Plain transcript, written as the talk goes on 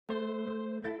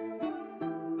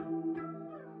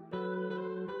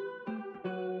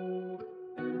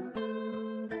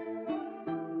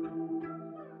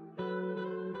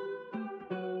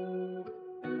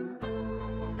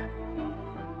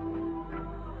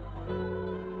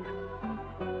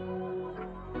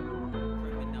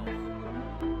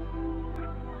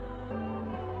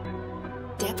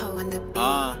on the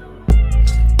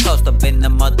beat. Toast up in the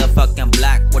motherfucking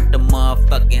block with the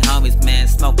motherfucking homies, man.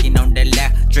 Smoking on that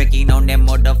lap, drinking on that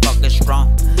motherfucking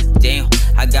strong. Damn,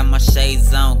 I got my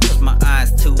shades on, cause my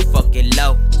eyes too fucking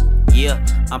low. Yeah,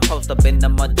 I'm posted up in the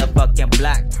motherfucking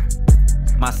block.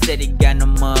 My city got no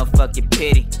motherfucking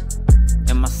pity,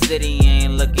 and my city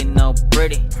ain't looking no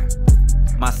pretty.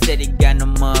 My city got no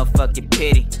motherfucking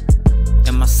pity,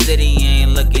 and my city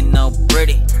ain't looking no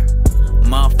pretty.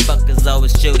 Motherfuckers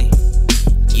always shooting.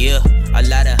 Yeah, a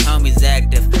lot of homies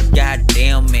active.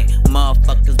 Goddamn it,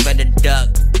 motherfuckers better duck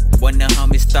when the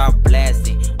homies start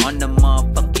blasting on the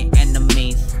motherfucking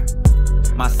enemies.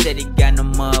 My city got no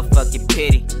motherfucking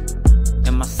pity,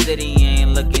 and my city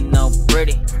ain't looking no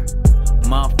pretty.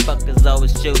 Motherfuckers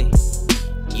always shooting.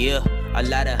 Yeah, a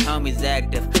lot of homies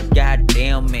active.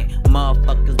 Goddamn it,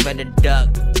 motherfuckers better duck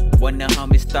when the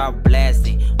homies start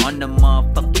blasting on the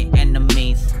motherfucking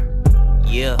enemies.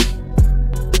 Yeah,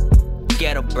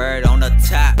 get a bird on the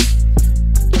top,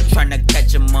 tryna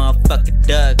catch a motherfucking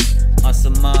duck on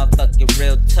some motherfucking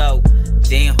real toe.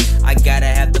 Damn, I gotta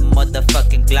have the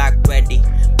motherfucking Glock ready.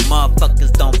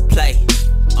 Motherfuckers don't play.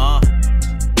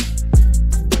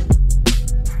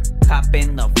 Hop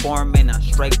in the form and I'm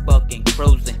straight fucking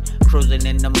cruising. Cruising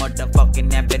in the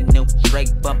motherfucking avenue,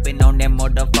 straight bumping on that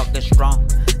motherfucking strong.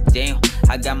 Damn,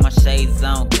 I got my shades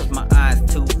on, cause my eyes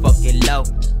too fucking low.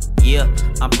 Yeah,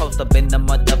 I'm posted up in the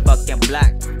motherfucking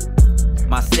block.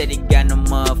 My city got no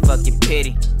motherfucking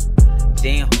pity.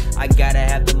 Damn, I gotta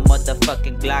have the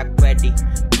motherfucking Glock ready.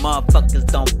 Motherfuckers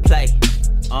don't play.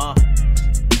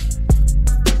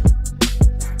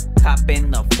 Hop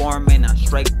in the form and I'm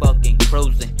straight fucking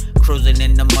cruising. Cruising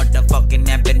in the motherfucking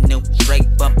avenue,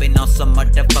 straight bumping on some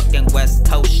motherfucking West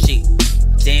Coast shit.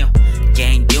 Damn,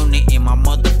 gang unit in my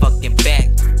motherfucking back.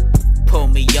 Pull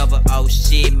me over, oh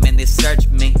shit, man, they search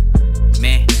me.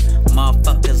 Man,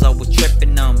 motherfuckers always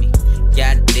tripping on me.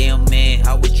 Goddamn, man,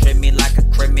 always treat me like a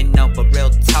criminal. But real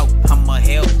talk, I'm a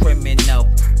hell criminal.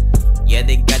 Yeah,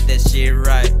 they got that shit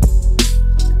right.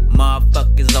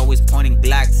 Motherfuckers always pointing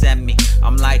Glocks at me.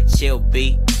 I'm like, chill,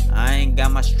 B, I ain't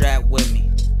got my strap with me.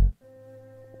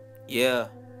 Yeah,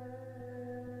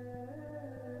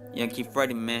 Yankee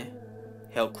Freddy, man,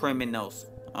 hell criminals.